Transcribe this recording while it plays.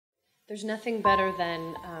There's nothing better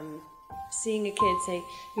than seeing a kid say,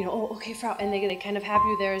 you know, oh, okay, Frau, and they kind of have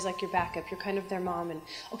you there as like your backup. You're kind of their mom, and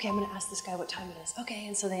okay, I'm going to ask this guy what time it is. Okay,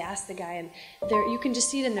 and so they ask the guy, and you can just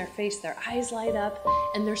see it in their face. Their eyes light up,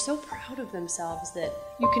 and they're so proud of themselves that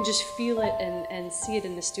you can just feel it and see it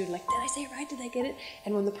in the student. Like, did I say it right? Did I get it?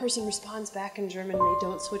 And when the person responds back in German, they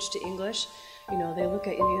don't switch to English. You know, they look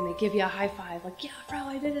at you and they give you a high five, like, yeah, Frau,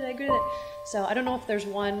 I did it, I did it. So I don't know if there's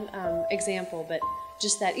one example, but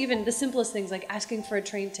just that, even the simplest things like asking for a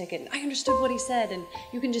train ticket, and I understood what he said, and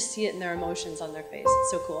you can just see it in their emotions on their face. It's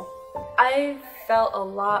so cool. I felt a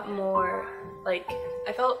lot more, like,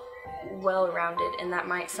 I felt well-rounded, and that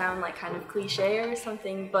might sound like kind of cliche or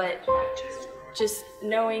something, but just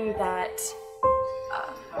knowing that,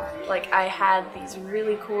 like, I had these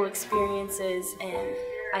really cool experiences, and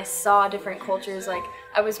I saw different cultures, like,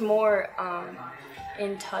 I was more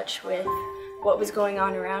in touch with what was going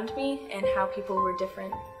on around me and how people were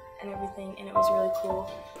different and everything, and it was really cool.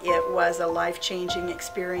 It was a life-changing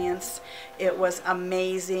experience. It was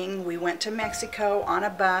amazing. We went to Mexico on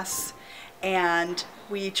a bus, and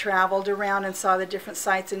we traveled around and saw the different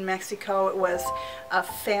sites in Mexico. It was a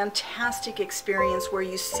fantastic experience where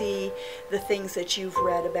you see the things that you've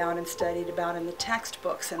read about and studied about in the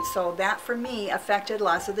textbooks. And so that, for me, affected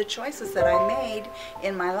lots of the choices that I made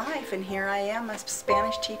in my life. And here I am, a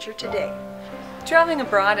Spanish teacher today. Traveling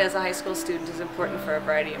abroad as a high school student is important for a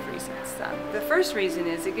variety of reasons. The first reason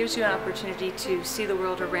is it gives you an opportunity to see the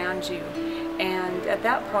world around you. And at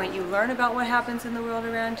that point, you learn about what happens in the world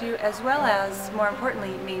around you, as well as, more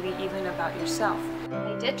importantly, maybe even about yourself.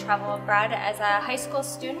 I did travel abroad as a high school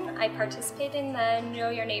student. I participated in the Know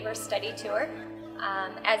Your Neighbor study tour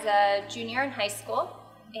as a junior in high school,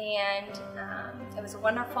 and it was a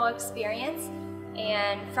wonderful experience.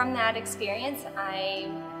 And from that experience,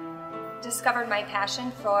 I discovered my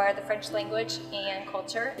passion for the French language and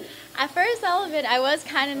culture. At first, all of it, I was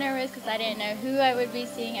kind of nervous because I didn't know who I would be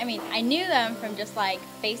seeing. I mean, I knew them from just like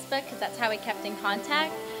Facebook because that's how we kept in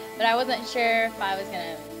contact, but I wasn't sure if I was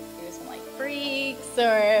going to do some like freaks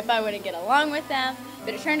or if I wouldn't get along with them.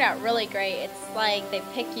 But it turned out really great. It's like they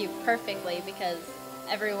pick you perfectly because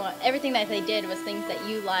everything that they did was things that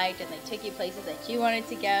you liked, and they took you places that you wanted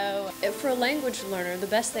to go. For a language learner, the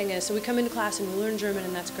best thing is, so we come into class and we learn German,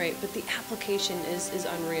 and that's great, but the application is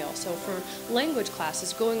unreal. So for language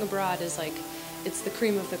classes, going abroad is like, it's the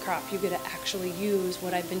cream of the crop. You get to actually use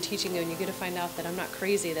what I've been teaching you, and you get to find out that I'm not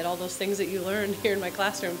crazy, that all those things that you learned here in my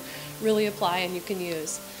classroom really apply and you can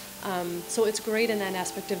use. So it's great in that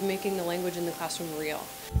aspect of making the language in the classroom real.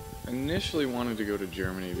 Initially wanted to go to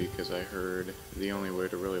Germany because I heard the only way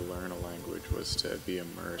to really learn a language was to be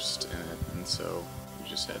immersed in it, and so you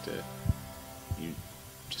just had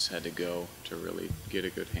to go to really get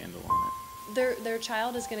a good handle on it. Their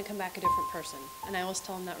child is going to come back a different person, and I always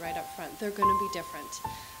tell them that right up front. They're going to be different.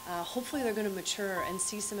 Hopefully they're going to mature and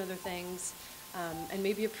see some other things and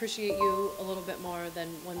maybe appreciate you a little bit more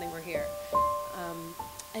than when they were here.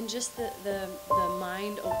 And just the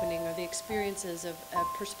mind opening, or the experiences of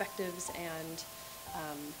perspectives and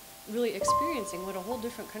really experiencing what a whole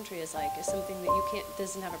different country is like is something that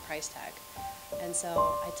doesn't have a price tag. And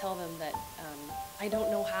so I tell them that I don't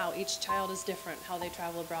know how each child is different, how they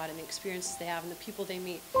travel abroad and the experiences they have and the people they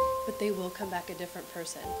meet, but they will come back a different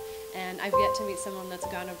person. And I've yet to meet someone that's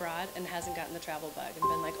gone abroad and hasn't gotten the travel bug and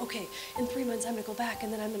been like, okay, in 3 months I'm going to go back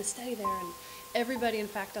and then I'm going to study there. And everybody, in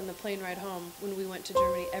fact, on the plane ride home, when we went to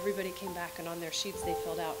Germany, everybody came back, and on their sheets they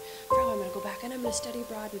filled out, Frau, I'm going to go back and I'm going to study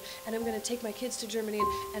abroad, and I'm going to take my kids to Germany,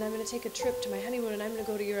 and I'm going to take a trip to my honeymoon, and I'm going to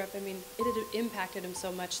go to Europe. I mean, it had impacted them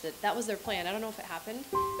so much that was their plan. I don't know if it happened,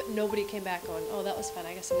 but nobody came back going, oh, that was fun,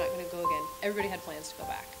 I guess I'm not going to go again. Everybody had plans to go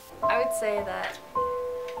back. I would say that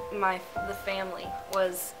the family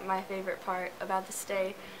was my favorite part about the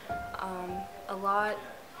stay. A lot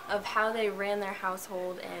of how they ran their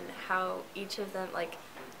household and how each of them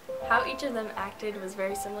acted was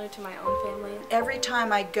very similar to my own family. Every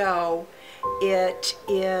time I go, it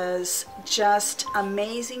is just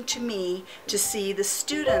amazing to me to see the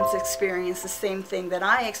students experience the same thing that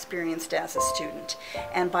I experienced as a student.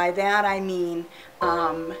 And by that I mean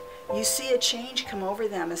you see a change come over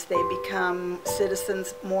them as they become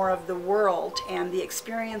citizens more of the world, and the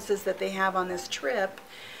experiences that they have on this trip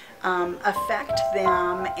affect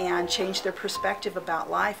them and change their perspective about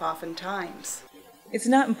life oftentimes. It's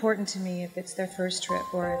not important to me if it's their first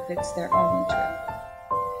trip or if it's their only trip.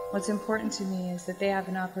 What's important to me is that they have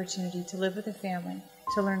an opportunity to live with a family,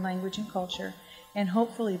 to learn language and culture, and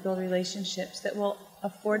hopefully build relationships that will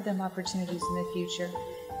afford them opportunities in the future,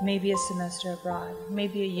 maybe a semester abroad,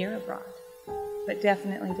 maybe a year abroad, but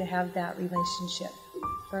definitely to have that relationship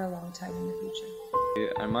for a long time in the future.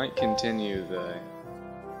 I might continue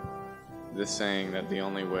the saying that the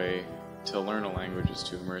only way to learn a language is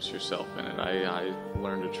to immerse yourself in it. I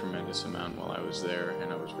learned a tremendous amount while I was there,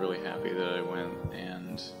 and I was really happy that I went,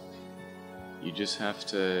 and you just have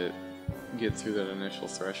to get through that initial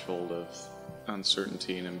threshold of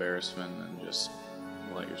uncertainty and embarrassment and just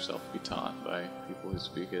let yourself be taught by people who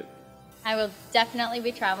speak it. I will definitely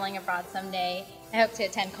be traveling abroad someday. I hope to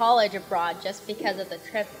attend college abroad just because of the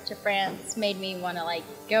trip to France made me want to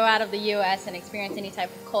go out of the U.S. and experience any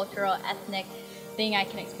type of cultural, ethnic thing I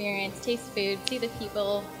can experience, taste food, see the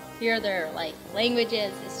people, hear their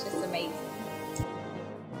languages. It's just amazing.